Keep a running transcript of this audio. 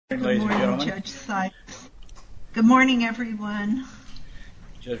Good morning, Judge Sykes. Good morning, everyone.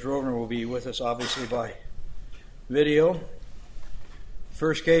 Judge Rovner will be with us, obviously, by video.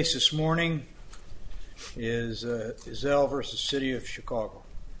 First case this morning is Ezell versus City of Chicago.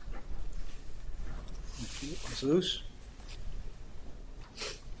 Ms. Luce?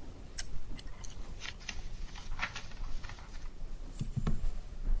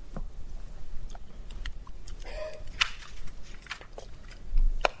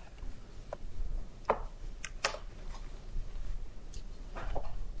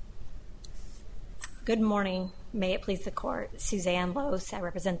 Good morning. May it please the Court. Suzanne Lose. I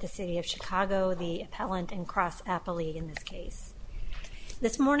represent the City of Chicago, the appellant and cross-appellee in this case.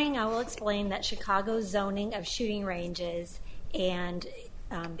 This morning I will explain that Chicago's zoning of shooting ranges and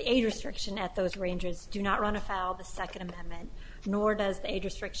the age restriction at those ranges do not run afoul of the Second Amendment, nor does the age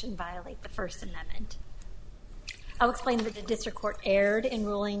restriction violate the First Amendment. I'll explain that the District Court erred in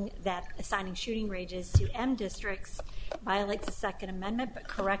ruling that assigning shooting ranges to M districts violates the Second Amendment, but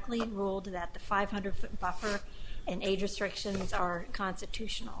correctly ruled that the 500-foot buffer and age restrictions are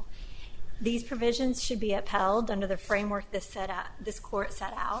constitutional. These provisions should be upheld under the framework this Court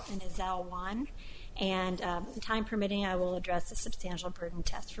set out in Ezell I, and time permitting, I will address the substantial burden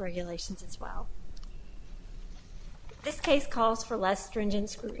test for regulations as well. This case calls for less stringent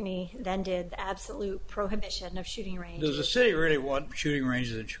scrutiny than did the absolute prohibition of shooting ranges. Does the city really want shooting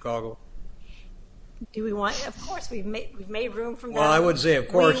ranges in Chicago? Do we want? Of course, we've made room from that. Well, I would say, of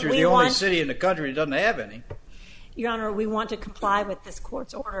course, you're the only city in the country that doesn't have any. Your Honor, we want to comply with this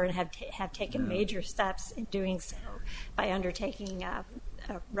Court's order and have taken major steps in doing so by undertaking a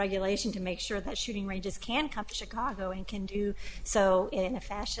regulation to make sure that shooting ranges can come to Chicago and can do so in a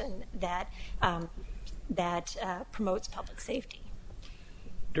fashion that promotes public safety.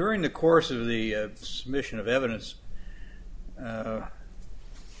 During the course of the submission of evidence,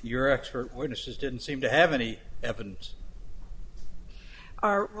 your expert witnesses didn't seem to have any evidence.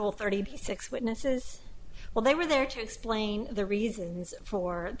 Our Rule 30b-6 witnesses? Well, they were there to explain the reasons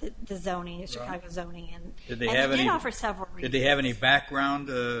for the zoning, Chicago zoning, and they did offer several reasons. Did they have any background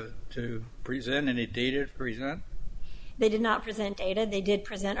to present, any data to present? They did not present data. They did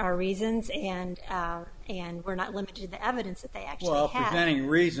present our reasons, and we're not limited to the evidence that they actually had. Well, presenting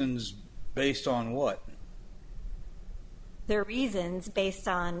reasons based on what? Their reasons based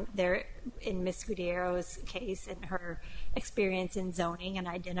on in Ms. Gutierrez's case and her experience in zoning and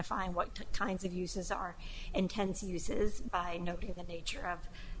identifying what kinds of uses are intense uses by noting the nature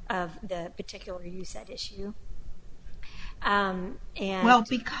of the particular use at issue. Well,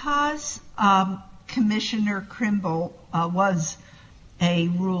 because Commissioner Krimble was a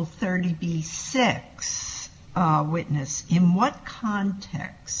Rule 30b-6 witness, in what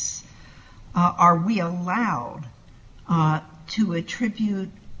context are we allowed to attribute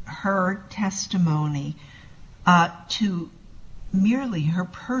her testimony to merely her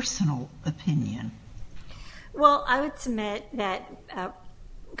personal opinion? Well, I would submit that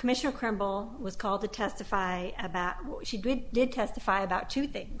Commissioner Krimble was called to testify about, she did testify about two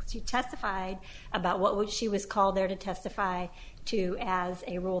things. She testified about what she was called there to testify to as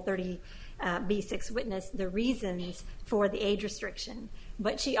a Rule 30b-6 witness, the reasons for the age restriction.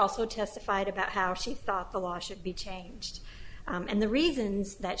 But she also testified about how she thought the law should be changed. And the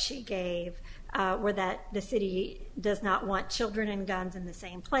reasons that she gave were that the city does not want children and guns in the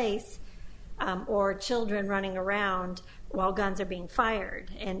same place, or children running around while guns are being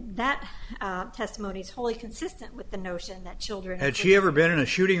fired. And that testimony is wholly consistent with the notion that children... Had she ever been in a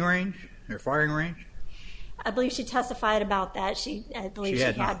shooting range or firing range? I believe she testified about that. I believe she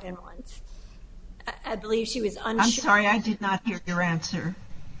had been once. I believe she was unsure. I'm sorry, I did not hear your answer.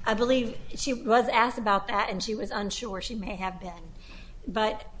 I believe she was asked about that, and she was unsure. She may have been.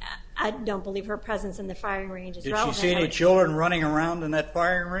 But I don't believe her presence in the firing range is relevant. Did she see any children running around in that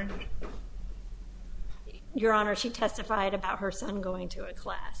firing range? Your Honor, she testified about her son going to a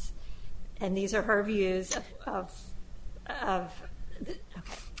class. And these are her views of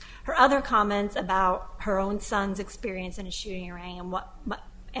her other comments about her own son's experience in a shooting range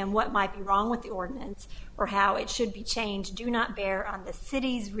and what might be wrong with the ordinance or how it should be changed do not bear on the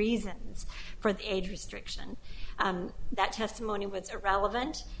city's reasons for the age restriction. That testimony was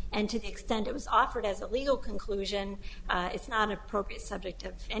irrelevant, and to the extent it was offered as a legal conclusion, it's not an appropriate subject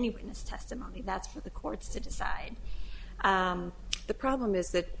of any witness testimony. That's for the courts to decide. The problem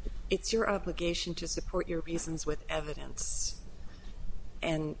is that it's your obligation to support your reasons with evidence,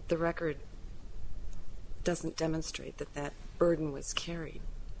 and the record doesn't demonstrate that that burden was carried.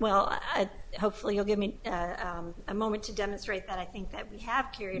 Well, hopefully you'll give me a moment to demonstrate that I think that we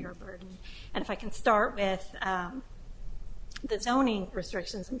have carried our burden. And if I can start with the zoning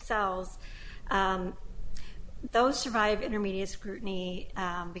restrictions themselves, those survive intermediate scrutiny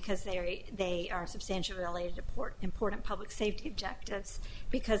because they are substantially related to important public safety objectives,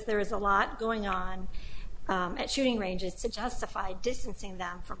 because there is a lot going on at shooting ranges to justify distancing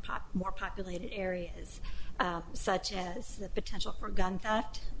them from more populated areas, such as the potential for gun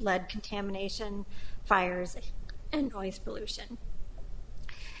theft, lead contamination, fires, and noise pollution.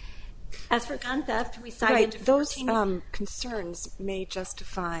 As for gun theft, we cited those concerns may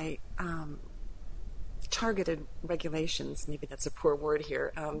justify targeted regulations. Maybe that's a poor word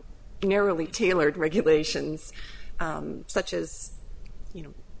here. Narrowly tailored regulations, such as,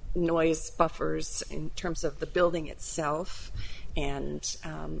 noise buffers in terms of the building itself, and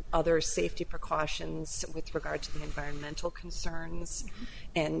other safety precautions with regard to the environmental concerns,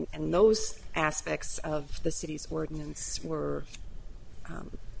 and those aspects of the city's ordinance were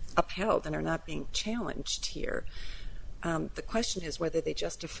upheld and are not being challenged here. The question is whether they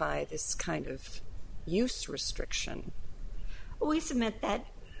justify this kind of use restriction. We submit that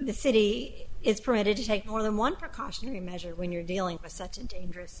the city is permitted to take more than one precautionary measure when you're dealing with such a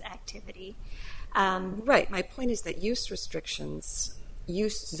dangerous activity. Right. My point is that use restrictions,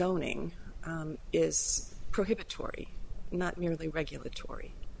 use zoning, is prohibitory, not merely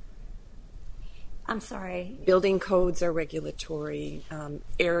regulatory. I'm sorry. Building codes are regulatory.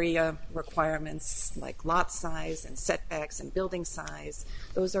 Area requirements like lot size and setbacks and building size,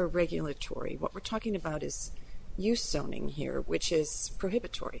 those are regulatory. What we're talking about is use zoning here, which is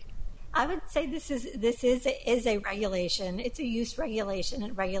prohibitory. I would say this is a regulation. It's a use regulation.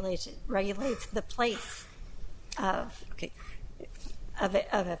 It regulates the place of a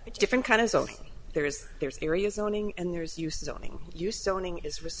particular different kind of zoning. There's area zoning and there's use zoning. Use zoning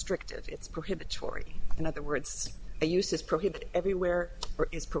is restrictive. It's prohibitory. In other words, a use is prohibited everywhere, or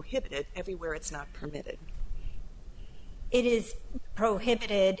is prohibited everywhere it's not permitted. It is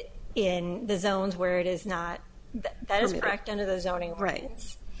prohibited in the zones where it is not. That is correct under the zoning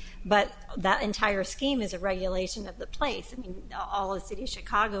ordinance. Right. But that entire scheme is a regulation of the place. I mean, all of the city of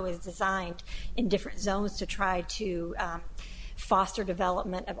Chicago is designed in different zones to try to foster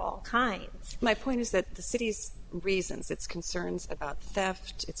development of all kinds. My point is that the city's reasons, its concerns about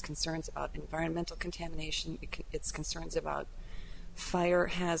theft, its concerns about environmental contamination, its concerns about fire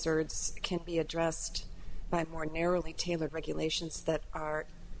hazards can be addressed by more narrowly tailored regulations that are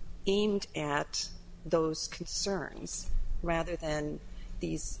aimed at those concerns rather than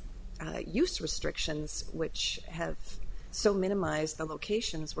these use restrictions, which have so minimized the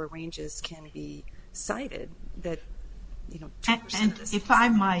locations where ranges can be sited that, and if I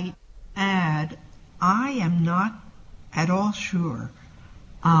might add, I am not at all sure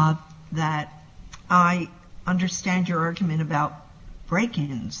that I understand your argument about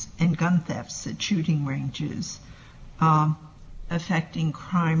break-ins and gun thefts at shooting ranges affecting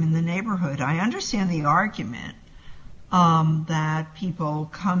crime in the neighborhood. I understand the argument that people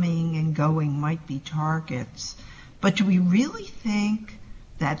coming and going might be targets, but do we really think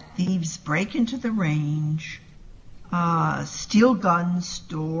that thieves break into the range, steal guns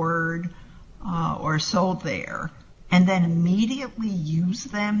stored or sold there, and then immediately use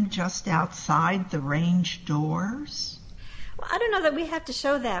them just outside the range doors? Well, I don't know that we have to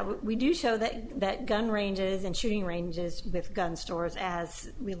show that. We do show that gun ranges and shooting ranges with gun stores, as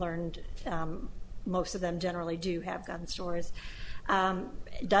we learned, most of them generally do have gun stores.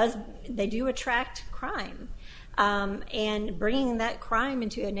 They do attract crime, and bringing that crime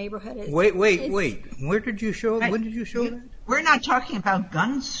into a neighborhood is... Wait. Where did you show it? When did you show that? We're not talking about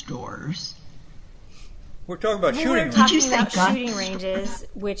gun stores. We're talking about shooting ranges. We're talking about shooting ranges,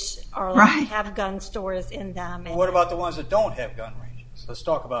 which are have gun stores in them. What about the ones that don't have gun ranges? Let's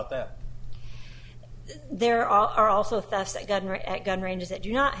talk about that. There are also thefts at gun ranges that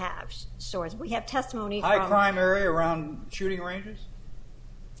do not have stores. We have testimony from... High crime area around shooting ranges?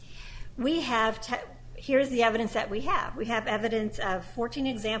 We have... Here's the evidence that we have. We have evidence of 14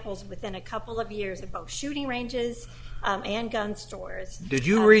 examples within a couple of years of both shooting ranges and gun stores. Did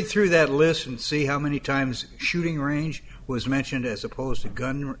you read through that list and see how many times shooting range was mentioned as opposed to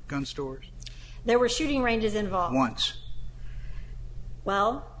gun stores? There were shooting ranges involved. Once.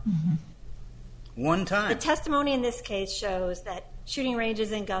 Well... Mm-hmm. One time. The testimony in this case shows that shooting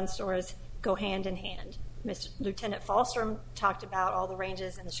ranges and gun stores go hand in hand. Lieutenant Falstrom talked about all the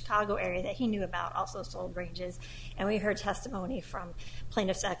ranges in the Chicago area that he knew about, also sold ranges, and we heard testimony from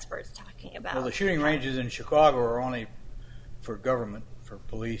plaintiffs' experts talking about... Well, the shooting ranges in Chicago are only for government, for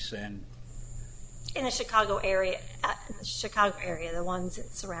police and... In the Chicago area, the ones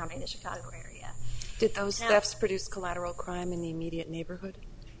surrounding the Chicago area. Did those thefts produce collateral crime in the immediate neighborhood?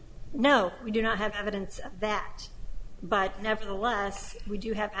 No, we do not have evidence of that. But nevertheless, we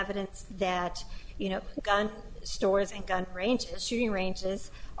do have evidence that, gun stores and gun ranges, shooting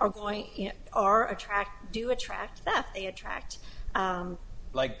ranges, do attract theft. They attract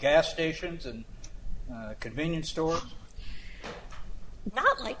like gas stations and convenience stores.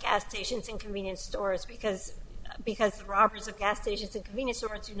 Not like gas stations and convenience stores, because the robbers of gas stations and convenience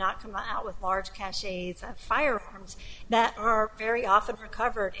stores do not come out with large caches of firearms that are very often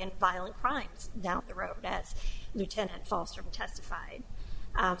recovered in violent crimes down the road, as Lieutenant Falstrom testified.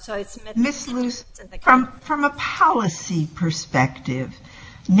 So I submit Ms. Luce, from a policy perspective,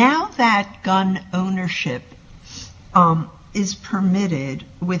 now that gun ownership is permitted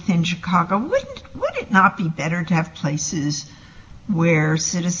within Chicago, would it not be better to have places where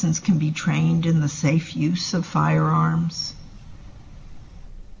citizens can be trained in the safe use of firearms?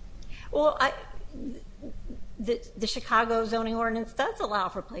 Well, the Chicago zoning ordinance does allow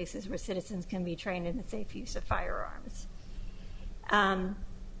for places where citizens can be trained in the safe use of firearms. But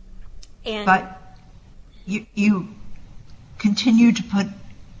you continue to put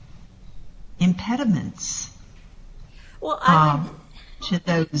impediments to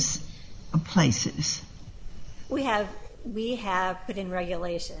those places. We have put in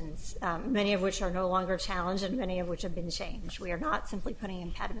regulations, many of which are no longer challenged and many of which have been changed. We are not simply putting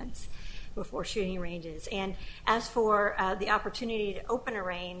impediments before shooting ranges. And as for the opportunity to open a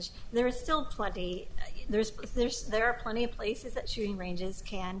range, there is still plenty. There are plenty of places that shooting ranges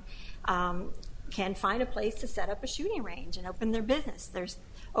can find a place to set up a shooting range and open their business. There's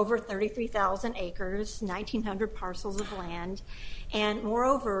over 33,000 acres, 1,900 parcels of land. And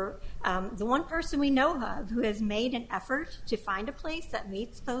moreover, the one person we know of who has made an effort to find a place that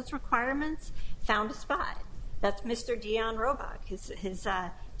meets those requirements found a spot. That's Mr. Dion Robach. His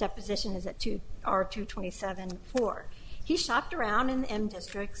deposition is at R227-4. He shopped around in the M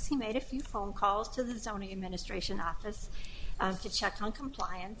districts. He made a few phone calls to the zoning administration office to check on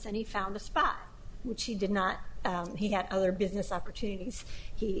compliance, and he found a spot, which he did not. He had other business opportunities.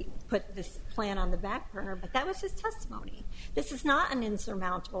 He put this plan on the back burner, but that was his testimony. This is not an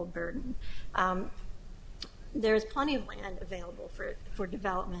insurmountable burden. There's plenty of land available for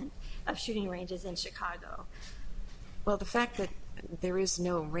development of shooting ranges in Chicago. Well, the fact that there is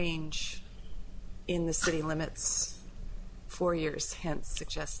no range in the city limits 4 years hence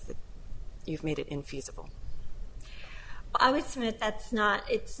suggests that you've made it infeasible. I would submit that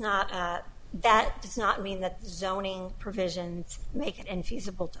does not mean that the zoning provisions make it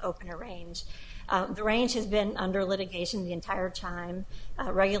infeasible to open a range. The range has been under litigation the entire time.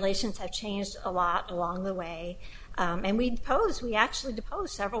 Regulations have changed a lot along the way. And we actually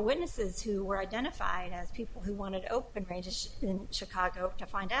deposed several witnesses who were identified as people who wanted to open ranges in Chicago to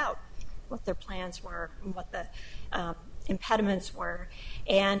find out what their plans were and what the impediments were.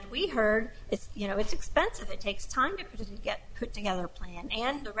 And we heard it's expensive. It takes time to put together a plan,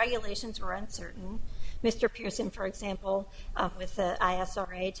 and the regulations were uncertain. Mr. Pearson, for example, with the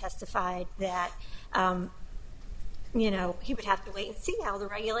ISRA, testified that he would have to wait and see how the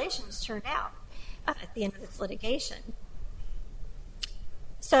regulations turned out at the end of this litigation.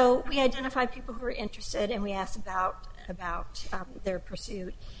 So we identified people who were interested, and we asked about their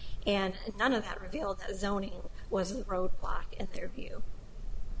pursuit. And none of that revealed that zoning was a roadblock in their view.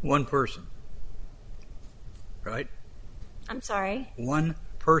 One person, right? I'm sorry? One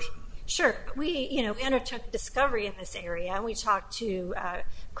person. Sure, but we undertook discovery in this area, and we talked to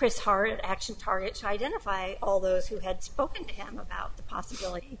Chris Hart at Action Target to identify all those who had spoken to him about the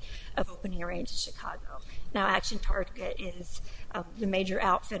possibility of opening a range in Chicago. Now, Action Target is the major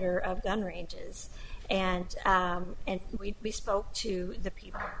outfitter of gun ranges. And we spoke to the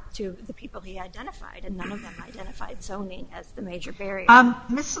people he identified, and none of them identified zoning as the major barrier.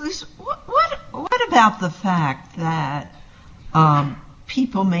 Ms. Luce, what about the fact that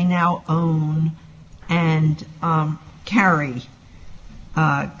people may now own and carry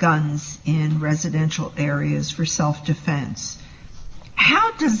guns in residential areas for self-defense?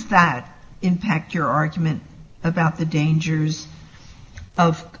 How does that impact your argument about the dangers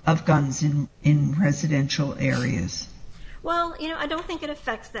of guns in residential areas? Well, I don't think it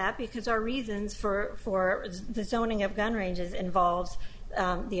affects that, because our reasons for the zoning of gun ranges involves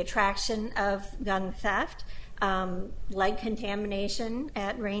the attraction of gun theft, lead contamination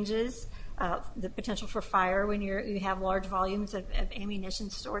at ranges, the potential for fire when you have large volumes of ammunition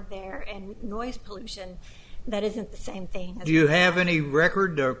stored there, and noise pollution. That isn't the same thing. Do you have any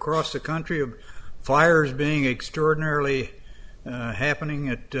record across the country of fires being extraordinarily happening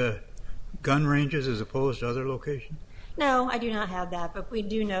at gun ranges as opposed to other locations? No, I do not have that, but we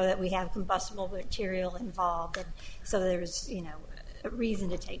do know that we have combustible material involved, and so there's a reason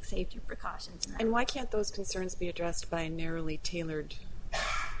to take safety precautions. And why can't those concerns be addressed by narrowly tailored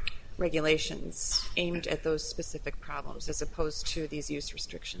regulations aimed at those specific problems as opposed to these use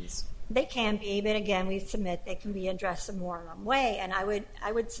restrictions? They can be, but again, we submit they can be addressed in more than one way. And I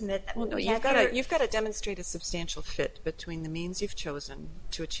would submit that you've got to demonstrate a substantial fit between the means you've chosen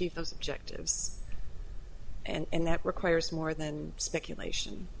to achieve those objectives, and that requires more than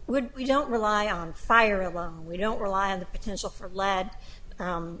speculation. We don't rely on fire alone. We don't rely on the potential for lead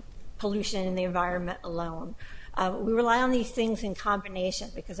pollution in the environment alone. We rely on these things in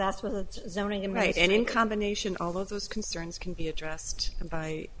combination because that's what the zoning administrator... Right, and in combination, all of those concerns can be addressed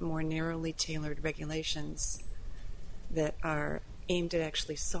by more narrowly tailored regulations that are aimed at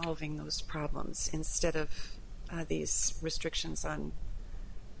actually solving those problems instead of these restrictions on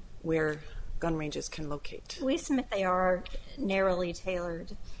where gun ranges can locate. We submit they are narrowly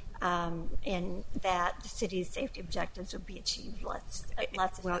tailored and that the city's safety objectives would be achieved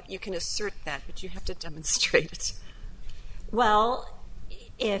Well, you can assert that, but you have to demonstrate it. Well,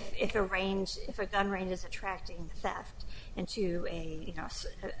 if a gun range is attracting theft into a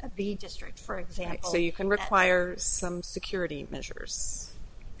B district, for example. Right, so you can require some security measures,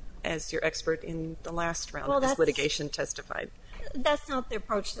 as your expert in the last round of this litigation testified. That's not the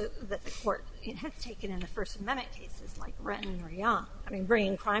approach that the court has taken in the First Amendment cases like Renton or Young. I mean,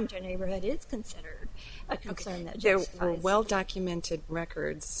 bringing crime to a neighborhood is considered a concern that justifies. There were well-documented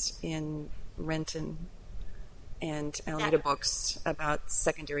records in Renton and Alameda books about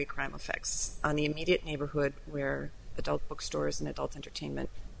secondary crime effects on the immediate neighborhood where adult bookstores and adult entertainment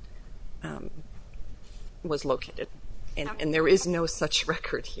was located. And there is no such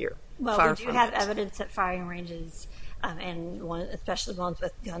record here. Well, we do have evidence that firing ranges and especially ones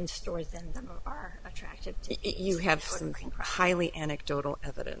with gun stores in them are attractive to you have some highly anecdotal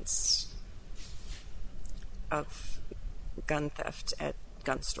evidence of gun theft at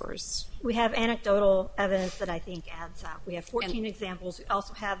gun stores. We have anecdotal evidence that I think adds up. We have 14 examples. We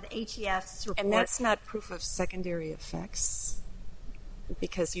also have the ATF's report. And that's not proof of secondary effects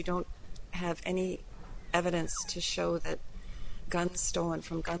because you don't have any evidence to show that guns stolen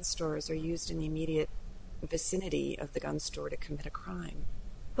from gun stores are used in the immediate vicinity of the gun store to commit a crime.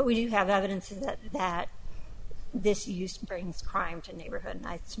 But we do have evidence that this use brings crime to neighborhood. And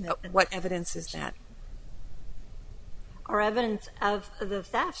I submit what evidence is that? Our evidence of the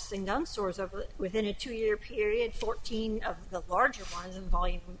thefts in gun stores within a 2-year period, 14 of the larger ones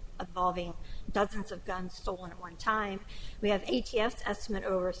involving dozens of guns stolen at one time. We have ATF's estimate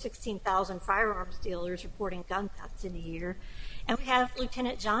over 16,000 firearms dealers reporting gun thefts in a year. And we have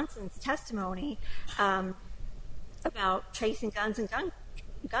Lieutenant Johnson's testimony about tracing guns and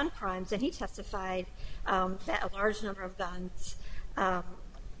gun crimes, and he testified that a large number of guns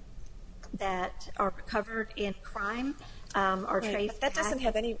that are recovered in crime are traced. But that doesn't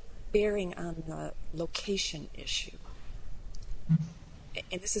have any bearing on the location issue.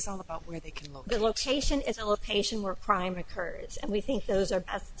 And this is all about where they can locate. The location is a location where crime occurs, and we think those are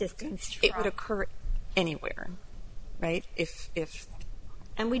best distanced from. It would occur anywhere, right?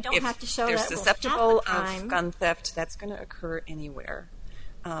 And we don't have to show that they're susceptible of gun theft, that's going to occur anywhere.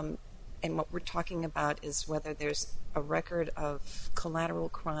 And what we're talking about is whether there's a record of collateral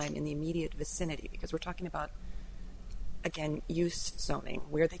crime in the immediate vicinity, because we're talking about, again, use zoning,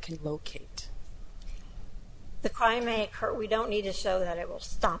 where they can locate. The crime may occur. We don't need to show that it will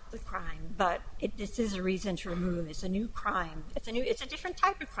stop the crime, but this is a reason to remove. It's a new crime. It's a different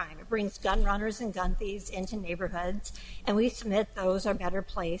type of crime. It brings gun runners and gun thieves into neighborhoods, and we submit those are better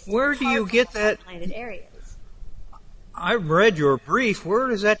placed. Where do you get that? Areas. I've read your brief. Where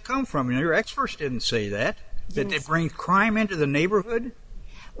does that come from? Your experts didn't say that they bring crime into the neighborhood.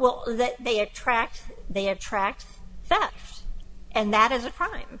 Well, that they attract theft, and that is a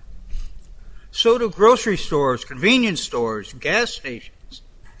crime. So do grocery stores, convenience stores, gas stations.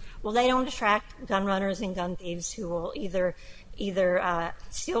 Well, they don't attract gun runners and gun thieves who will either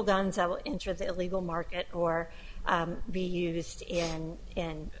steal guns that will enter the illegal market or be used in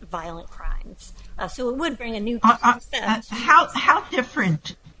violent crimes. So it would bring a new theft. How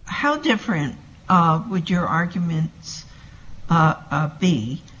different would your arguments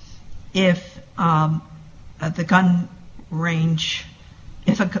be if the gun range,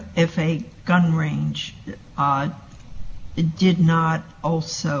 if a gun range did not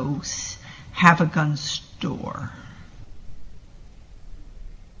also have a gun store?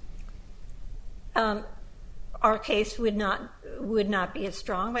 Our case would not be as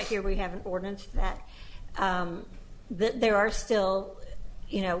strong, but here we have an ordinance that there are still,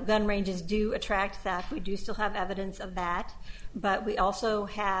 gun ranges do attract theft. We do still have evidence of that, but we also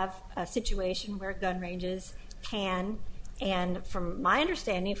have a situation where gun ranges can And from my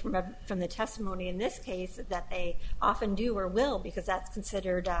understanding, from the testimony in this case, that they often do or will, because that's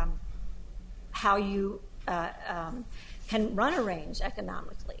considered how you can run a range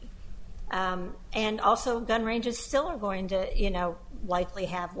economically. And also, gun ranges still are going to, likely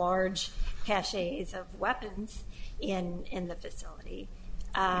have large caches of weapons in the facility.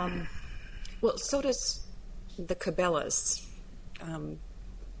 Well, so does the Cabela's,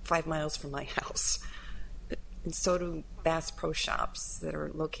 5 miles from my house. And so do Bass Pro Shops that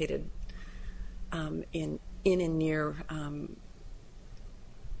are located in and near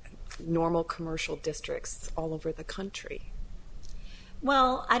normal commercial districts all over the country.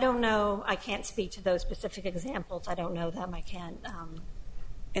 Well, I don't know. I can't speak to those specific examples. I don't know them. I can't.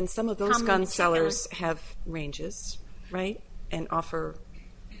 And some of those gun sellers have ranges, right? And offer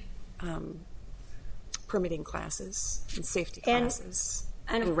permitting classes and safety classes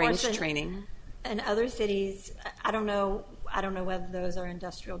and range training. And other cities, I don't know whether those are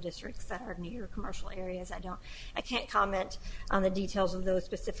industrial districts that are near commercial areas. I can't comment on the details of those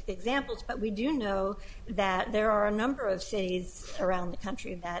specific examples, but we do know that there are a number of cities around the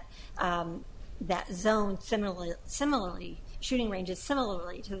country that zone similarly shooting ranges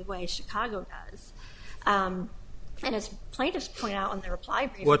similarly to the way Chicago does. And as plaintiffs point out in their reply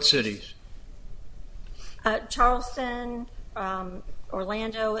brief, what cities? Charleston,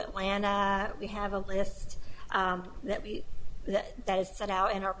 Orlando, Atlanta. We have a list that is set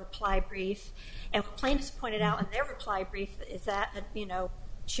out in our reply brief. And what plaintiffs pointed out in their reply brief is that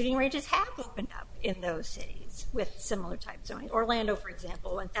shooting ranges have opened up in those cities with similar type zoning. Orlando, for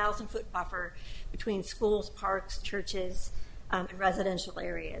example, 1,000-foot buffer between schools, parks, churches, and residential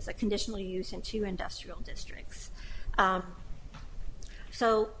areas, a conditional use in 2 industrial districts.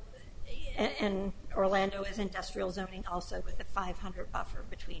 And Orlando is industrial zoning also with a 500 buffer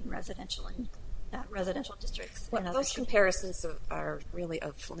between residential and residential districts. Well, those comparisons are really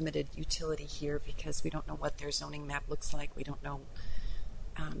of limited utility here because we don't know what their zoning map looks like. We don't know,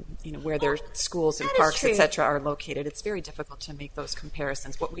 where their schools and parks, etc., are located. It's very difficult to make those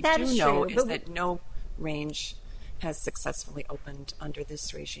comparisons. What we do know is that no range has successfully opened under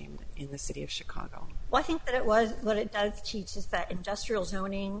this regime in the city of Chicago. Well, I think that what it does teach is that industrial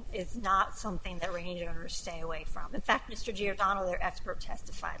zoning is not something that range owners stay away from. In fact, Mr. Giordano, their expert,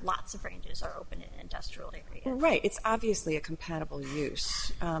 testified lots of ranges are open in industrial areas. Right. It's obviously a compatible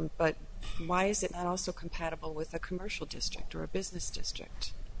use, but why is it not also compatible with a commercial district or a business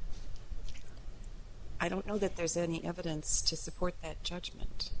district? I don't know that there's any evidence to support that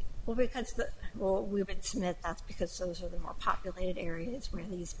judgment. Well, we would submit that's because those are the more populated areas where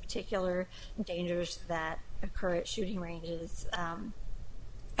these particular dangers that occur at shooting ranges.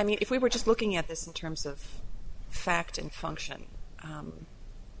 If we were just looking at this in terms of fact and function,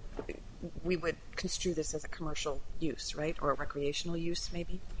 we would construe this as a commercial use, right? Or a recreational use,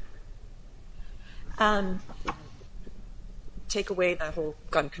 maybe? Take away the whole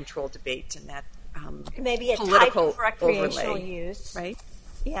gun control debate and that maybe a political type of recreational overlay, use. right?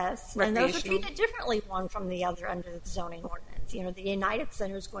 Yes, and those are treated differently one from the other under the zoning ordinance. The United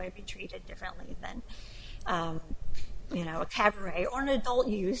Center is going to be treated differently than, a cabaret or an adult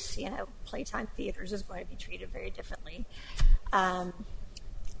use. Playtime theaters is going to be treated very differently.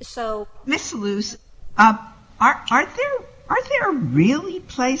 So, Miss Luce, are there really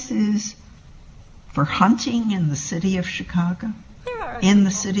places for hunting in the city of Chicago? There are in the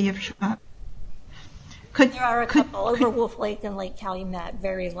city of Chicago. There are a couple. Over Wolf Lake and Lake Calumet,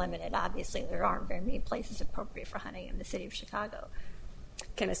 very limited. Obviously, there aren't very many places appropriate for hunting in the city of Chicago.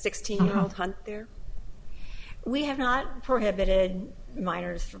 Can a 16-year-old hunt there? We have not prohibited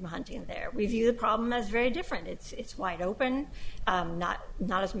minors from hunting there. We view the problem as very different. It's wide open, not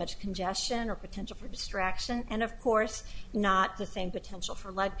as much congestion or potential for distraction, and of course, not the same potential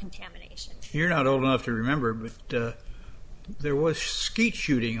for lead contamination. You're not old enough to remember, but there was skeet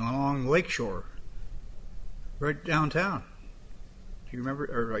shooting along Lakeshore. Right downtown. Do you remember?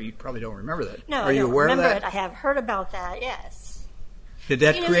 Or you probably don't remember that. No, Are you aware of that? I remember it. I have heard about that, yes. Did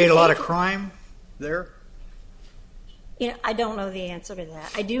that create a lot of crime there? I don't know the answer to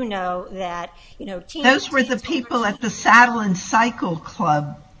that. I do know that, those were the people at the Saddle and Cycle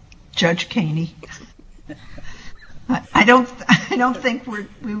Club, Judge Caney. I don't think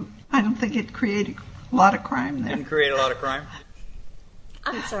it created a lot of crime there. Didn't create a lot of crime?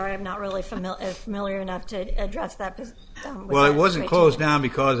 I'm sorry, I'm not really familiar enough to address that. Well, it wasn't closed down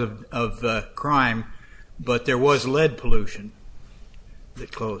because of crime, but there was lead pollution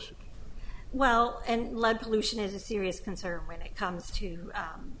that closed it. Well, and lead pollution is a serious concern when it comes to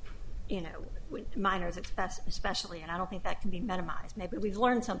minors especially, and I don't think that can be minimized. Maybe we've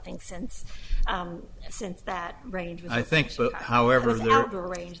learned something since that range was. I think, but Chicago. however, it was an outdoor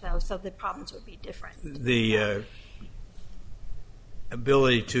range though, so the problems would be different. The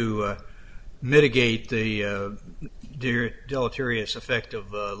ability to mitigate the deleterious effect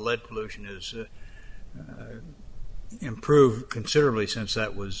of lead pollution has improved considerably since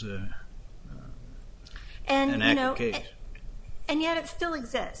that was an active case. And yet it still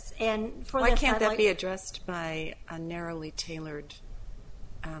exists. And why can't that be addressed by a narrowly tailored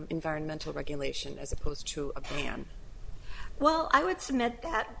environmental regulation as opposed to a ban? Well, I would submit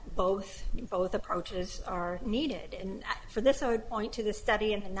that both approaches are needed. And for this, I would point to the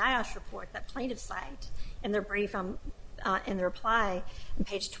study in the NIOSH report that plaintiffs cite in their brief in the reply on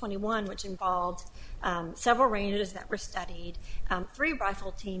page 21, which involved several ranges that were studied. 3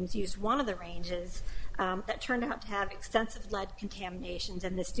 rifle teams used one of the ranges that turned out to have extensive lead contaminations,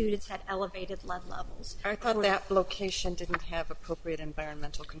 and the students had elevated lead levels. I thought that location didn't have appropriate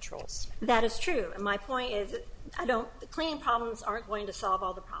environmental controls. That is true, and my point is, the cleaning problems aren't going to solve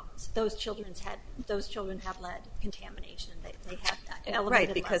all the problems. Those children had lead contamination. They had elevated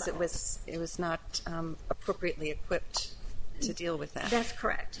right, because lead levels. it was not appropriately equipped to deal with that. That's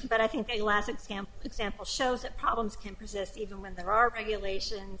correct. But I think the last example shows that problems can persist even when there are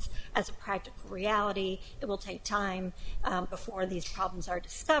regulations. As a practical reality, it will take time before these problems are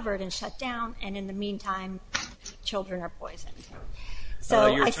discovered and shut down, and in the meantime, children are poisoned.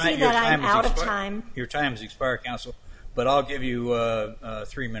 So I see that I'm out of time. Your time has expired, Counsel, but I'll give you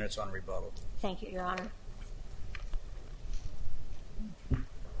 3 minutes on rebuttal. Thank you, Your Honor.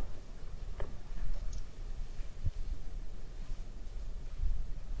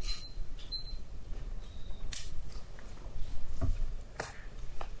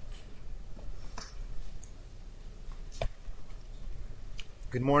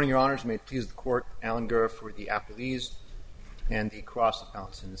 Good morning, Your Honors. May it please the Court, Alan Gurr for the appellees and the cross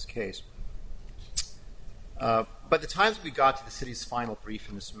appellants in this case. By the time we got to the city's final brief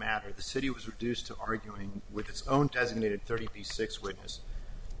in this matter, the city was reduced to arguing with its own designated 30B6 witness,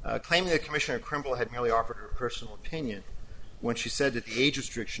 claiming that Commissioner Krimble had merely offered her personal opinion when she said that the age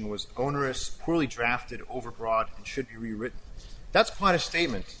restriction was onerous, poorly drafted, overbroad, and should be rewritten. That's quite a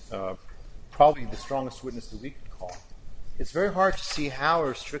statement, probably the strongest witness that we could call. It's very hard to see how a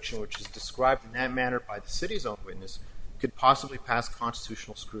restriction which is described in that manner by the city's own witness could possibly pass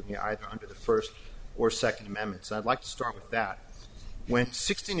constitutional scrutiny either under the First or Second Amendments. And I'd like to start with that. When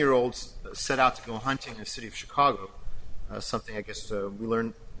 16-year-olds set out to go hunting in the city of Chicago, something I guess we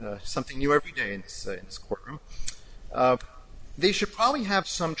learn something new every day in this courtroom, they should probably have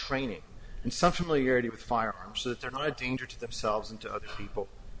some training and some familiarity with firearms so that they're not a danger to themselves and to other people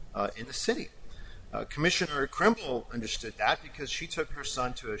in the city. Commissioner Krimble understood that because she took her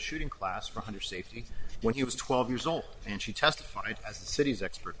son to a shooting class for hunter safety when he was 12 years old, and she testified as the city's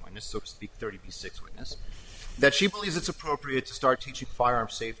expert witness, so to speak, 30B6 witness, that she believes it's appropriate to start teaching firearm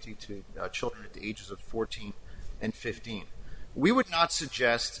safety to children at the ages of 14 and 15. We would not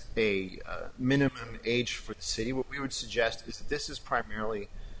suggest a minimum age for the city. What we would suggest is that this is primarily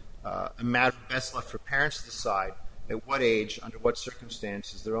a matter best left for parents to decide at what age, under what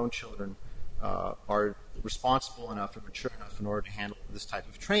circumstances, their own children are responsible enough and mature enough in order to handle this type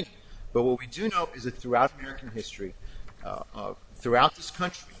of training. But what we do know is that throughout American history, throughout this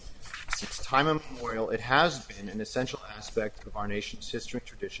country, since time immemorial, it has been an essential aspect of our nation's history and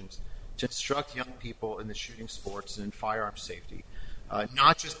traditions to instruct young people in the shooting sports and in firearm safety,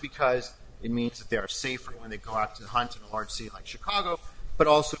 not just because it means that they are safer when they go out to hunt in a large city like Chicago, but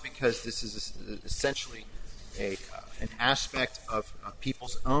also because this is essentially an aspect of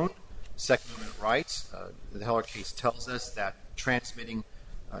people's own Second Amendment rights. The Heller case tells us that transmitting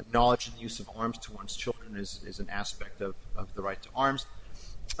knowledge and use of arms to one's children is an aspect of the right to arms,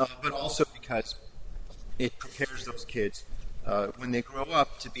 but also because it prepares those kids when they grow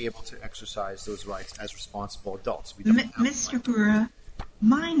up to be able to exercise those rights as responsible adults. Mr. Gura,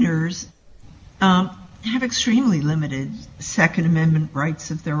 minors have extremely limited Second Amendment rights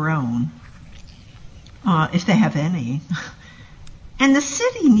of their own, if they have any. And the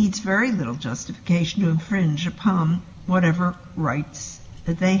city needs very little justification to infringe upon whatever rights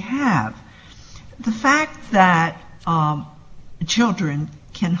that they have. The fact that children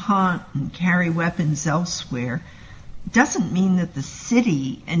can hunt and carry weapons elsewhere doesn't mean that the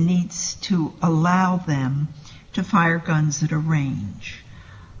city needs to allow them to fire guns at a range.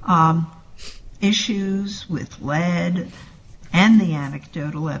 Issues with lead and the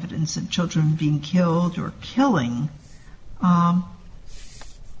anecdotal evidence of children being killed or killing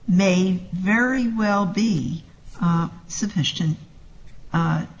may very well be sufficient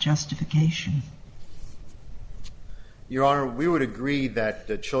justification? Your Honor, we would agree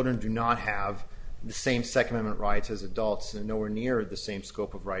that children do not have the same Second Amendment rights as adults, and nowhere near the same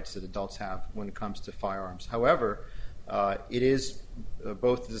scope of rights that adults have when it comes to firearms. However, it is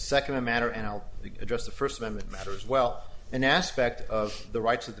both the Second Amendment matter, and I'll address the First Amendment matter as well, an aspect of the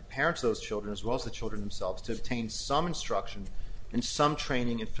rights of the parents of those children as well as the children themselves to obtain some instruction and some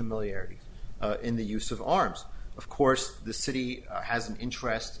training and familiarity in the use of arms. Of course, the city has an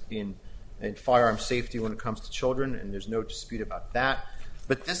interest in firearm safety when it comes to children, and there's no dispute about that.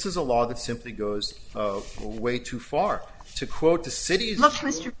 But this is a law that simply goes way too far. To quote the city's... Look,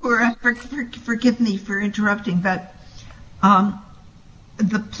 Mr. Cura, forgive me for interrupting, but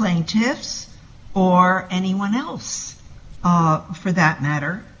the plaintiffs or anyone else, for that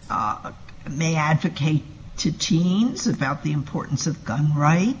matter, may advocate to teens about the importance of gun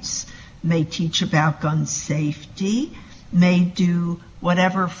rights, may teach about gun safety, may do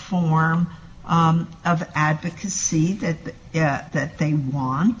whatever form of advocacy that they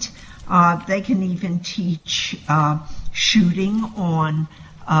want. They can even teach shooting on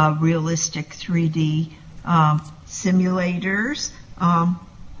realistic 3D simulators.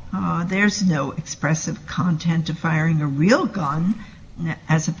 There's no expressive content to firing a real gun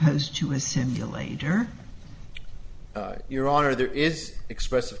as opposed to a simulator. Your Honor, there is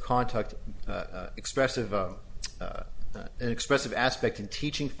expressive contact, an expressive aspect in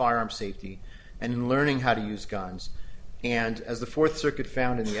teaching firearm safety and in learning how to use guns. And as the Fourth Circuit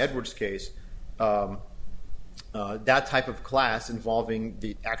found in the Edwards case, that type of class involving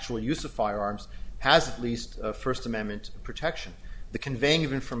the actual use of firearms has at least First Amendment protection. The conveying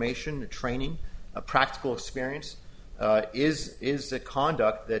of information, the training, practical experience is a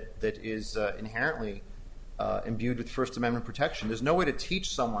conduct that is inherently imbued with First Amendment protection. There's no way to teach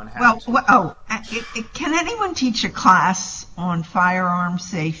someone how can anyone teach a class on firearm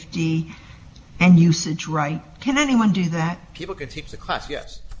safety and usage right? Can anyone do that? People can teach the class,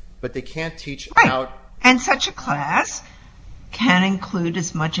 yes, but they can't teach right. how... And such a class can include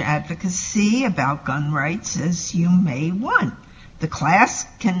as much advocacy about gun rights as you may want. The class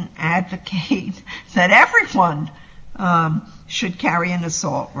can advocate that everyone should carry an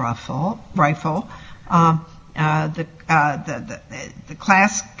assault rifle. The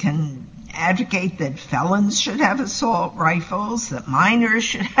class can advocate that felons should have assault rifles, that minors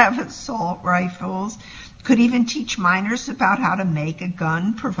should have assault rifles, could even teach minors about how to make a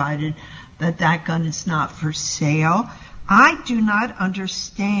gun, provided that that gun is not for sale. I do not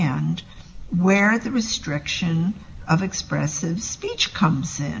understand where the restriction of expressive speech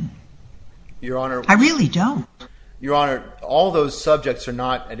comes in. Your Honor, I really don't. Your Honor, all those subjects are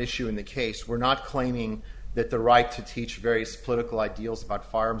not at issue in the case. We're not claiming that the right to teach various political ideals about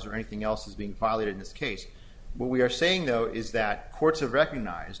firearms or anything else is being violated in this case. What we are saying, though, is that courts have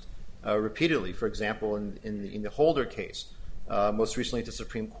recognized repeatedly, for example, in the Holder case, most recently at the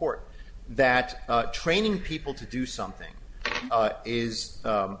Supreme Court, that training people to do something is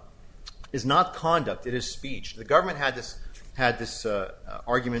not conduct, it is speech. The government had this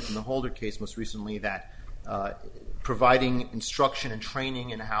argument in the Holder case most recently that providing instruction and training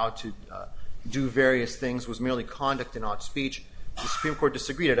in how to do various things was merely conduct and not speech. The Supreme Court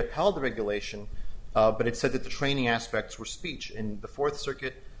disagreed. It upheld the regulation, but it said that the training aspects were speech. In the Fourth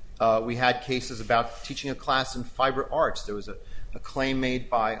Circuit, we had cases about teaching a class in fiber arts. There was a claim made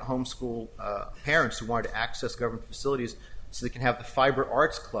by homeschool parents who wanted to access government facilities so they can have the fiber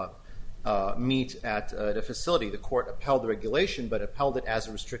arts club meet at a facility. The court upheld the regulation, but upheld it as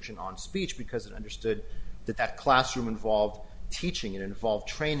a restriction on speech because it understood that classroom involved teaching, it involved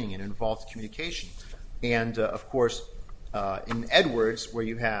training, it involved communication. And, of course, in Edwards, where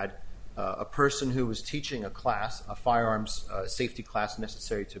you had a person who was teaching a class, a firearms safety class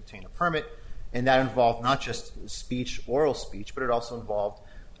necessary to obtain a permit, and that involved not just speech, oral speech, but it also involved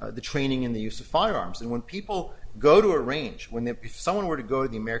the training in the use of firearms. And when people go to a range, if someone were to go to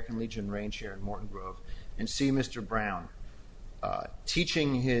the American Legion range here in Morton Grove and see Mr. Brown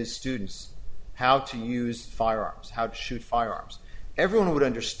teaching his students how to use firearms, how to shoot firearms, everyone would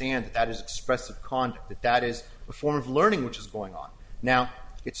understand that is expressive conduct, that is a form of learning which is going on. Now,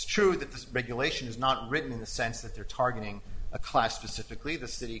 it's true that this regulation is not written in the sense that they're targeting a class specifically. The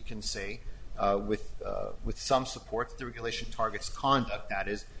city can say with some support that the regulation targets conduct, that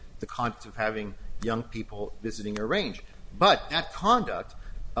is the conduct of having young people visiting a range. But that conduct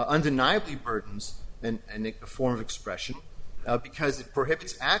undeniably burdens a form of expression because it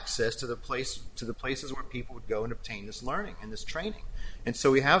prohibits access to the places where people would go and obtain this learning and this training. And so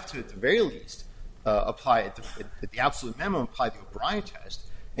we have to, at the very least, apply at the absolute minimum, apply the O'Brien test.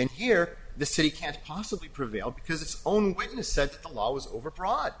 And here, the city can't possibly prevail because its own witness said that the law was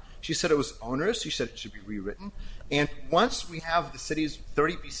overbroad. She said it was onerous. She said it should be rewritten. And once we have the city's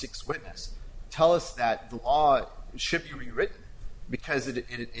 30B6 witness tell us that the law should be rewritten because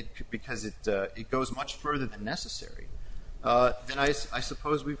it goes much further than necessary, then I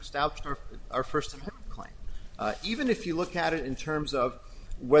suppose we've established our First Amendment claim. Even if you look at it in terms of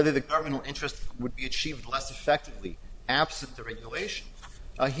whether the governmental interest would be achieved less effectively absent the regulation,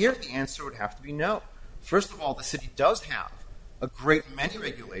 here the answer would have to be no. First of all, the city does have a great many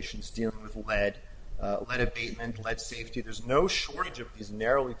regulations dealing with lead abatement, lead safety. There's no shortage of these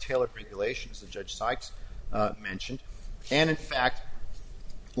narrowly tailored regulations that Judge Sykes mentioned. And in fact,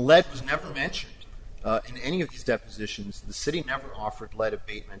 lead was never mentioned in any of these depositions. The city never offered lead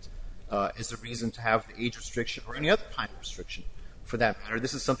abatement as a reason to have the age restriction or any other kind of restriction for that matter.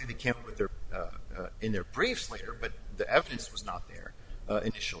 This is something that came up with in their briefs later, but the evidence was not there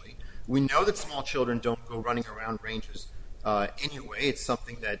initially. We know that small children don't go running around ranges anyway. It's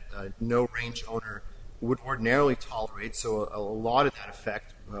something that no range owner would ordinarily tolerate, so a lot of that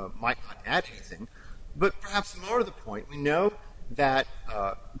effect might not add anything. But perhaps more to the point, we know that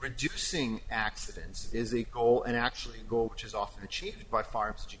reducing accidents is a goal, and actually a goal which is often achieved by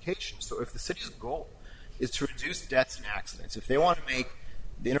firearms education. So if the city's goal is to reduce deaths and accidents, if they want to make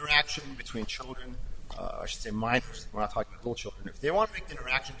the interaction between children, I should say minors, we're not talking about little children, if they want to make the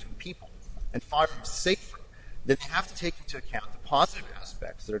interaction between people and firearms safer, then they have to take into account the positive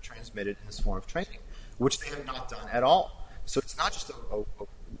aspects that are transmitted in this form of training, which they have not done at all. So it's not just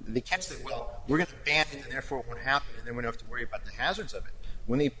they can't say, well, we're going to ban it and therefore it won't happen and then we don't have to worry about the hazards of it.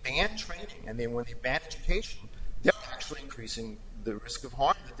 When they ban training and when they ban education, they're actually increasing the risk of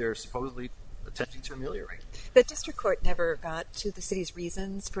harm that they're supposedly attempting to ameliorate. The district court never got to the city's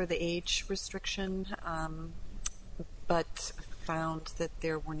reasons for the age restriction, but found that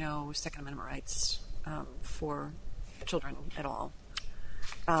there were no Second Amendment rights for children at all,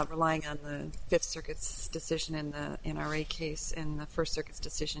 relying on the Fifth Circuit's decision in the NRA case and the First Circuit's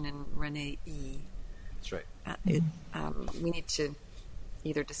decision in Rene E. That's right. We need to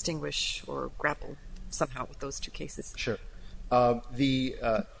either distinguish or grapple somehow with those two cases. Sure.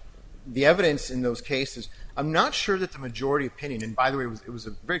 The evidence in those cases, I'm not sure that the majority opinion, and by the way, it was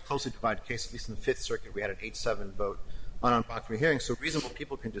a very closely divided case, at least in the Fifth Circuit, we had an 8-7 vote on en banc rehearing, so reasonable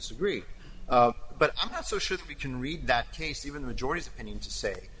people can disagree. But I'm not so sure that we can read that case, even the majority's opinion, to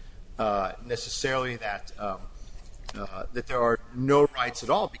say necessarily that that there are no rights at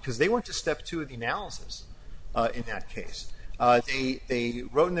all, because they went to step 2 of the analysis in that case. They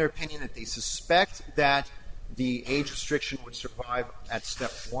wrote in their opinion that they suspect that the age restriction would survive at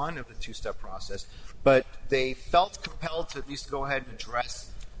step 1 of the 2-step process, but they felt compelled to at least go ahead and address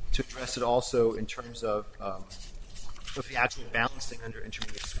it also in terms of the actual balancing under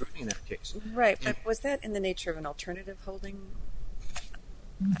intermediate scrutiny in that case. Right, but was that in the nature of an alternative holding?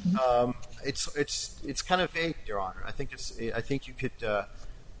 It's kind of vague, Your Honor. I think you could.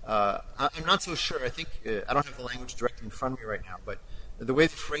 I'm not so sure. I think I don't have the language directly in front of me right now, but the way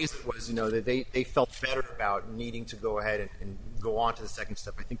they phrased it was, that they felt better about needing to go ahead and go on to the second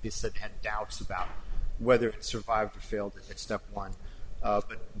step. I think they said they had doubts about whether it survived or failed at step 1.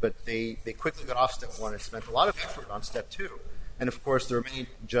 But they quickly got off step 1 and spent a lot of effort on step 2. And of course, there are many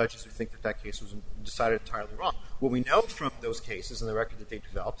judges who think that case was decided entirely wrong. What we know from those cases and the record that they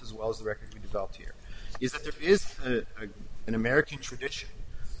developed, as well as the record we developed here, is that there is an American tradition,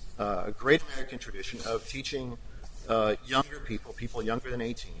 a great American tradition of teaching younger people younger than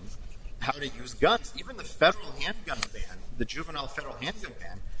 18, how to use guns. Even the federal handgun ban, the juvenile federal handgun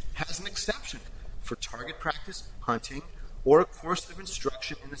ban, has an exception for target practice, hunting, or a course of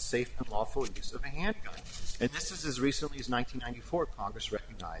instruction in the safe and lawful use of a handgun. And this is as recently as 1994, Congress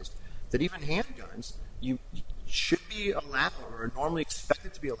recognized that even handguns you should be allowed, or are normally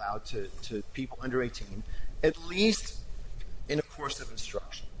expected to be allowed to people under 18, at least in a course of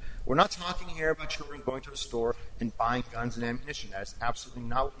instruction. We're not talking here about children going to a store and buying guns and ammunition. That is absolutely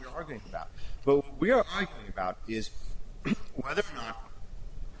not what we're arguing about. But what we are arguing about is whether or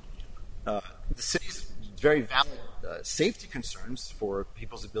not the city's very valid safety concerns for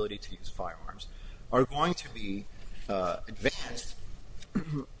people's ability to use firearms are going to be advanced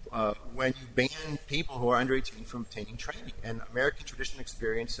when you ban people who are under 18 from obtaining training. And American tradition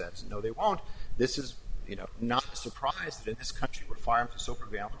experience says, no, they won't. This is not a surprise that in this country where firearms are so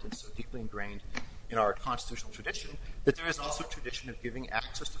prevalent and so deeply ingrained in our constitutional tradition, that there is also a tradition of giving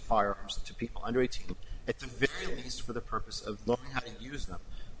access to firearms to people under 18, at the very least for the purpose of learning how to use them,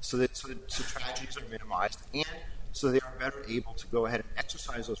 so tragedies are minimized, and so they are better able to go ahead and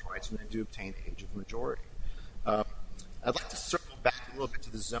exercise those rights when they do obtain the age of majority. I'd like to circle back a little bit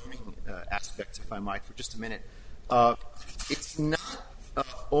to the zoning aspects, if I might, for just a minute. It's not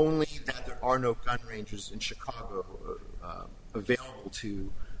only that there are no gun ranges in Chicago available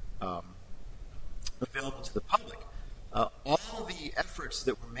to the public. All the efforts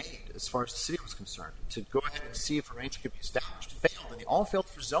that were made, as far as the city was concerned, to go ahead and see if a range could be established, failed, and they all failed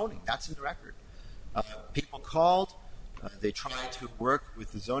for zoning. That's in the record. People called, they tried to work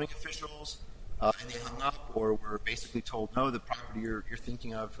with the zoning officials, and they hung up or were basically told, no, the property you're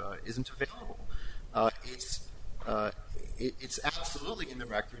thinking of isn't available. It's absolutely in the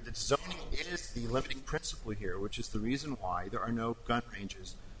record that zoning is the limiting principle here, which is the reason why there are no gun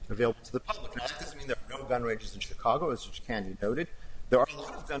ranges available to the public. Now, that doesn't mean there are no gun ranges in Chicago, as Candy noted. There are a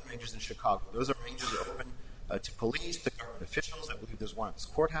lot of gun ranges in Chicago. Those are ranges that are open to police, to government officials. I believe there's one at this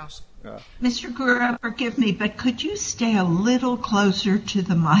courthouse. Mr. Gura, forgive me, but could you stay a little closer to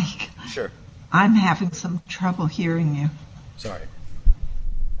the mic? Sure. I'm having some trouble hearing you. Sorry.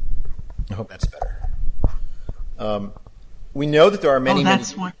 I hope that's better. We know that there are many...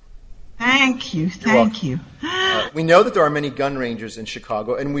 one. Thank you. Thank you. We know that there are many gun ranges in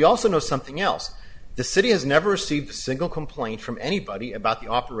Chicago, and we also know something else. The city has never received a single complaint from anybody about the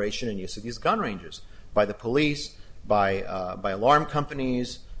operation and use of these gun ranges, by the police, by alarm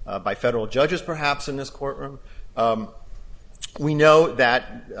companies, by federal judges perhaps in this courtroom. We know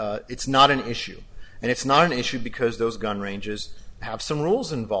that it's not an issue, and it's not an issue because those gun ranges have some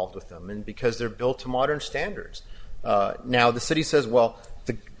rules involved with them and because they're built to modern standards. Now, the city says, well,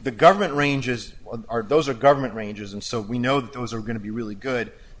 the government ranges are government ranges, and so we know that those are going to be really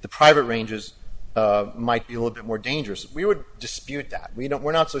good. The private ranges might be a little bit more dangerous. We would dispute that.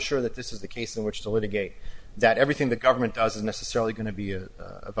 We're not so sure that this is the case in which to litigate, that everything the government does is necessarily going to be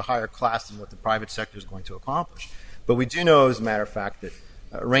of a higher class than what the private sector is going to accomplish. But we do know, as a matter of fact, that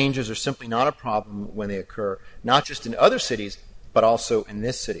ranges are simply not a problem when they occur, not just in other cities, but also in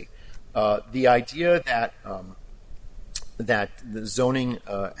this city. The idea that the zoning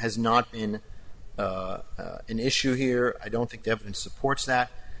has not been an issue here, I don't think the evidence supports that.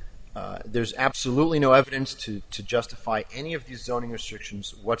 There's absolutely no evidence to justify any of these zoning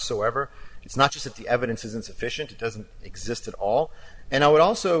restrictions whatsoever. It's not just that the evidence is insufficient, it doesn't exist at all. And I would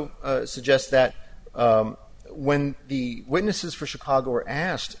also suggest that when the witnesses for Chicago were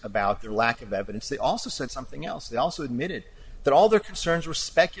asked about their lack of evidence, they also said something else. They also admitted that all their concerns were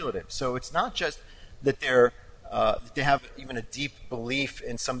speculative. So it's not just that they have even a deep belief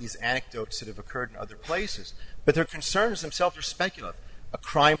in some of these anecdotes that have occurred in other places, but their concerns themselves are speculative. A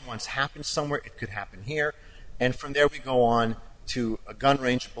crime once happened somewhere, it could happen here, and from there we go on to a gun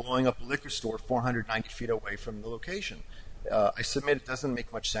range blowing up a liquor store 490 feet away from the location. I submit it doesn't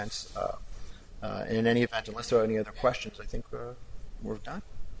make much sense. In any event, unless there are any other questions, I think we're done.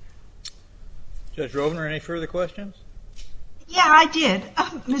 Judge Rovner, any further questions? Yeah, I did.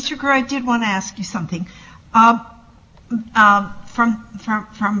 Mr. Gray, I did want to ask you something. From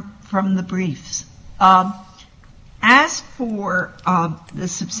the briefs. As for the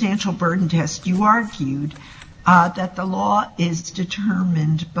substantial burden test, you argued that the law is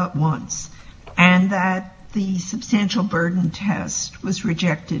determined but once, and that the substantial burden test was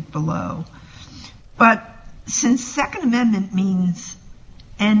rejected below. But since Second Amendment means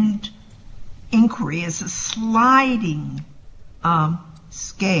end inquiry is a sliding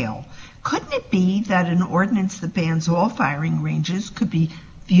scale, couldn't it be that an ordinance that bans all firing ranges could be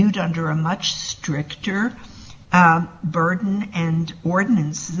viewed under a much stricter burden, and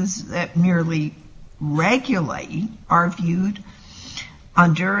ordinances that merely regulate are viewed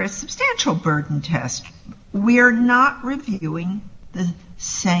under a substantial burden test? We're not reviewing the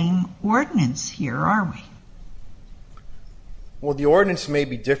same ordinance here, are we? Well, the ordinance may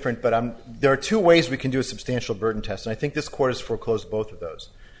be different, but there are two ways we can do a substantial burden test, and I think this court has foreclosed both of those.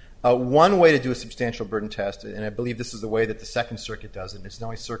 One way to do a substantial burden test, and I believe this is the way that the Second Circuit does it, and it's the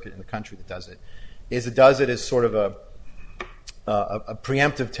only circuit in the country that does it, is it does it as sort of a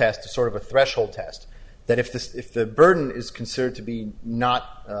preemptive test, sort of a threshold test, that if the burden is considered to be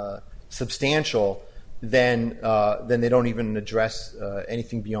not substantial, then they don't even address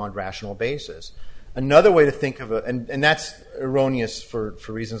anything beyond rational basis. Another way to think of it, and that's erroneous for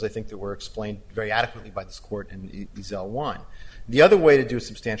reasons I think that were explained very adequately by this court in Ezell I. The other way to do a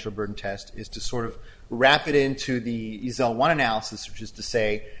substantial burden test is to sort of wrap it into the Ezell I analysis, which is to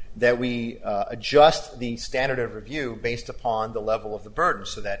say that we adjust the standard of review based upon the level of the burden,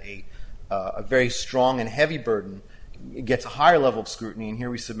 so that a very strong and heavy burden gets a higher level of scrutiny, and here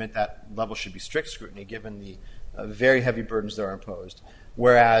we submit that level should be strict scrutiny given the very heavy burdens that are imposed.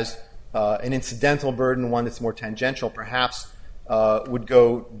 Whereas an incidental burden, one that's more tangential, perhaps would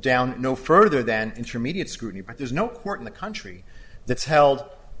go down no further than intermediate scrutiny. But there's no court in the country that's held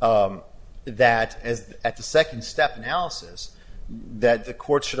that at the second step analysis, that the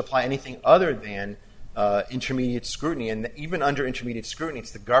courts should apply anything other than intermediate scrutiny. And even under intermediate scrutiny,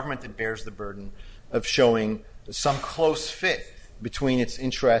 it's the government that bears the burden of showing some close fit between its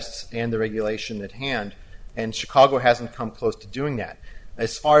interests and the regulation at hand. And Chicago hasn't come close to doing that.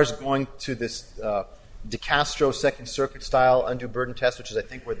 As far as going to this DeCastro Second Circuit style undue burden test, which is I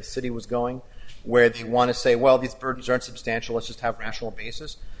think where the city was going, where they want to say, well, these burdens aren't substantial, let's just have rational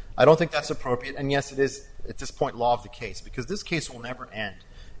basis. I don't think that's appropriate, and yes, it is at this point law of the case, because this case will never end.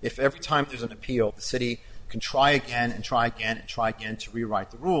 If every time there's an appeal, the city can try again and try again and try again to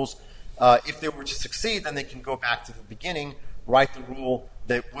rewrite the rules. If they were to succeed, then they can go back to the beginning, write the rule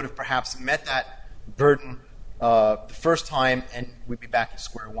that would have perhaps met that burden the first time, and we'd be back at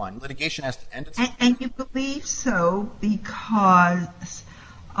square one. Litigation has to end at some point. And you believe so because,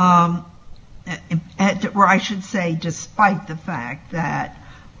 or I should say, despite the fact that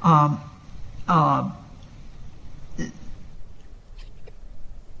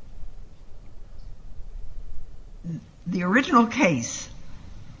the original case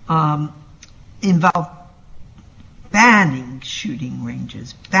involved banning shooting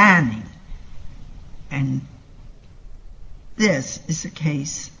ranges, and this is a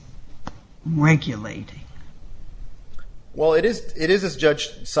case regulating. Well, it is, as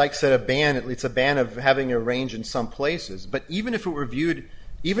Judge Sykes said, a ban. It's a ban of having a range in some places. But even if we were to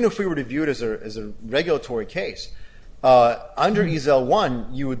view it as a regulatory case, under Ezell I,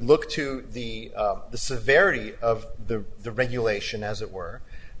 you would look to the severity of the regulation, as it were.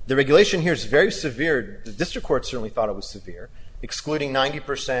 The regulation here is very severe. The district court certainly thought it was severe, excluding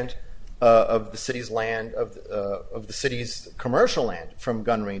 90% of the city's land, of the city's commercial land from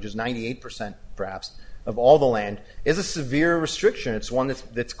gun ranges, 98% perhaps of all the land, is a severe restriction. It's one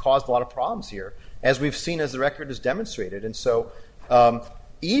that's caused a lot of problems here, as we've seen, as the record has demonstrated. And so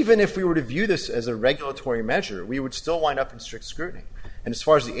even if we were to view this as a regulatory measure, we would still wind up in strict scrutiny. And as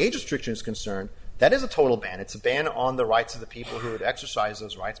far as the age restriction is concerned, that is a total ban. It's a ban on the rights of the people who would exercise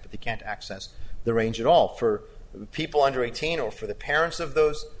those rights, but they can't access the range at all. For people under 18 or for the parents of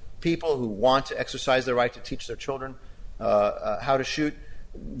those people who want to exercise their right to teach their children how to shoot,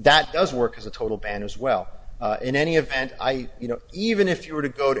 that does work as a total ban as well. In any event, even if you were to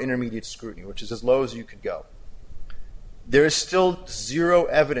go to intermediate scrutiny, which is as low as you could go, there is still zero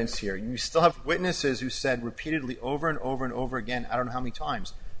evidence here. You still have witnesses who said repeatedly over and over and over again, I don't know how many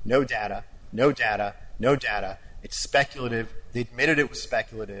times, no data, no data, no data. It's speculative. They admitted it was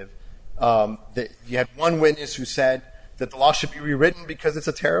speculative. That you had one witness who said that the law should be rewritten because it's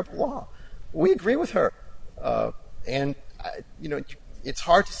a terrible law. We agree with her. It's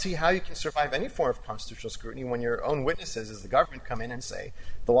hard to see how you can survive any form of constitutional scrutiny when your own witnesses, as the government, come in and say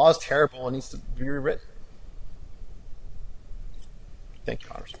the law is terrible and needs to be rewritten. Thank you,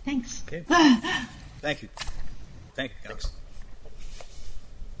 Congress. Thanks. Okay. Thank you. Thank you, Congress.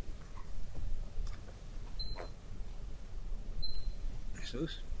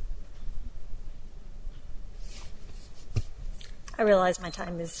 Thanks. I realize my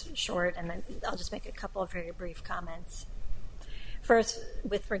time is short, and I'll just make a couple of very brief comments. First,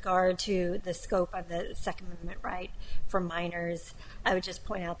 with regard to the scope of the Second Amendment right for minors, I would just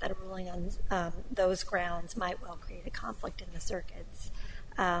point out that a ruling on those grounds might well create a conflict in the circuits.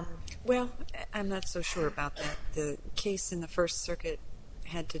 Well, I'm not so sure about that. The case in the First Circuit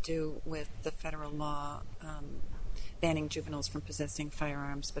had to do with the federal law banning juveniles from possessing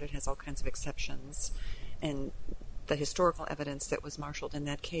firearms, but it has all kinds of exceptions. And the historical evidence that was marshaled in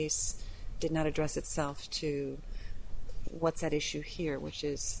that case did not address itself to what's at issue here, which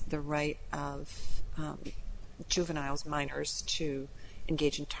is the right of juveniles, minors, to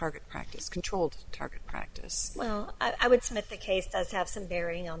engage in target practice, controlled target practice. Well, I would submit the case does have some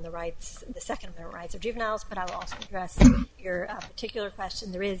bearing on the rights, the Second Amendment rights of juveniles, but I will also address your particular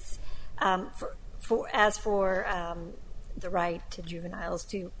question. There is, as for the right to juveniles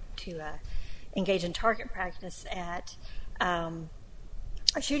to engage in target practice at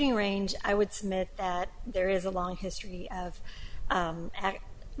a shooting range, I would submit that there is a long history of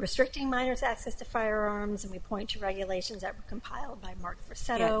restricting minors' access to firearms, and we point to regulations that were compiled by Mark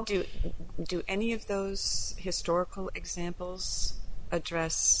Frassetto. Yeah, do any of those historical examples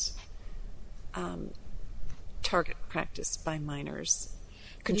address target practice by minors,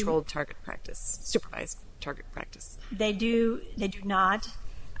 controlled target practice, supervised target practice? They do not.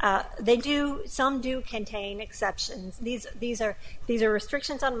 Some do contain exceptions. These are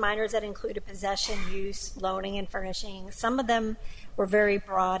restrictions on minors that included possession, use, loaning, and furnishing. Some of them were very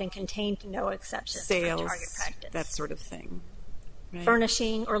broad and contained no exceptions Sales, for target practice. that sort of thing.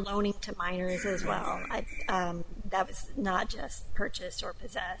 furnishing or loaning to minors as well. That was not just purchase or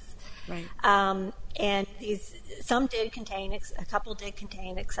possess. Right. And a couple did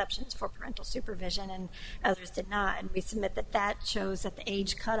contain exceptions for parental supervision, and others did not. And we submit that shows that the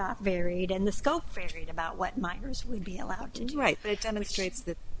age cutoff varied and the scope varied about what minors would be allowed to do. Right, but it demonstrates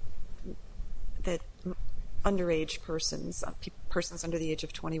that underage persons under the age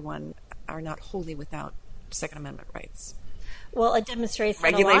of 21 are not wholly without Second Amendment rights. Well, it demonstrates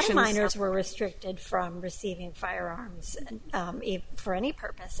that a lot of minors were restricted from receiving firearms for any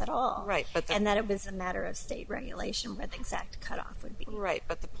purpose at all. Right, and that it was a matter of state regulation where the exact cutoff would be. Right,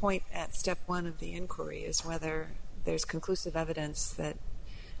 but the point at step one of the inquiry is whether there's conclusive evidence that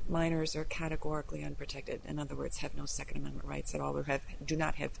minors are categorically unprotected. In other words, have no Second Amendment rights at all, or do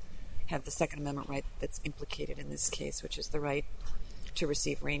not have the Second Amendment right that's implicated in this case, which is the right to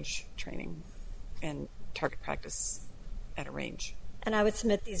receive range training and target practice at a range. And I would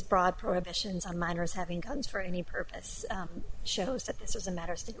submit these broad prohibitions on minors having guns for any purpose shows that this was a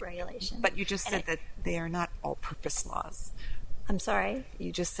matter of state regulation. But you just said that they are not all-purpose laws. I'm sorry?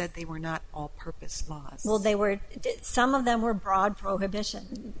 You just said they were not all-purpose laws. Well, some of them were broad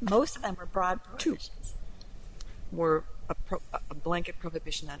prohibition. Most of them were broad prohibitions. Were a blanket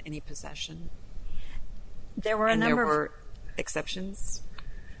prohibition on any possession? There were a number of... there were exceptions?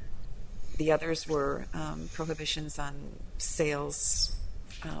 The others were prohibitions on sales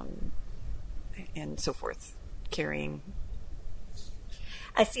and so forth, carrying.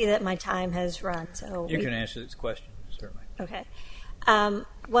 I see that my time has run, so you can answer this question, certainly. Okay.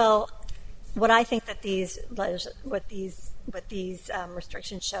 Well, what I think that these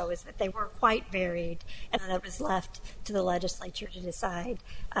restrictions show is that they were quite varied, and that it was left to the legislature to decide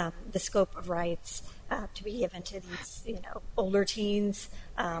the scope of rights to be given to these, older teens.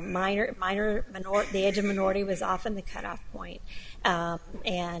 The age of minority was often the cutoff point,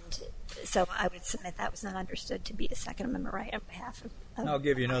 and so I would submit that was not understood to be a Second Amendment right on behalf of. I'll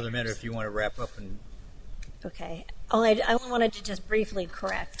give you another minute if you want to wrap up. Okay. I wanted to just briefly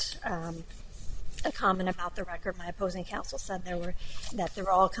correct a comment about the record. My opposing counsel said there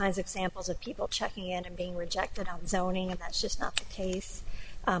were all kinds of examples of people checking in and being rejected on zoning, and that's just not the case.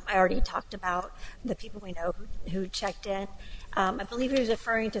 I already talked about the people we know who checked in. I believe he was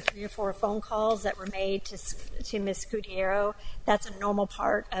referring to 3 or 4 phone calls that were made to Ms. Scudiero. That's a normal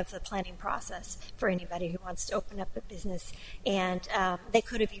part of the planning process for anybody who wants to open up a business. And they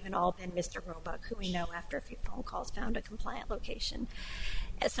could have even all been Mr. Roebuck, who we know after a few phone calls found a compliant location.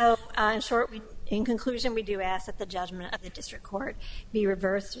 So, in short, in conclusion, we do ask that the judgment of the district court be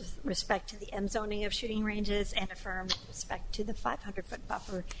reversed with respect to the M zoning of shooting ranges and affirmed with respect to the 500-foot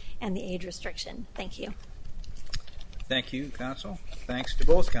buffer and the age restriction. Thank you. Thank you, counsel. Thanks to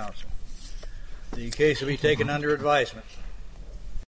both counsel. The case will be taken under advisement.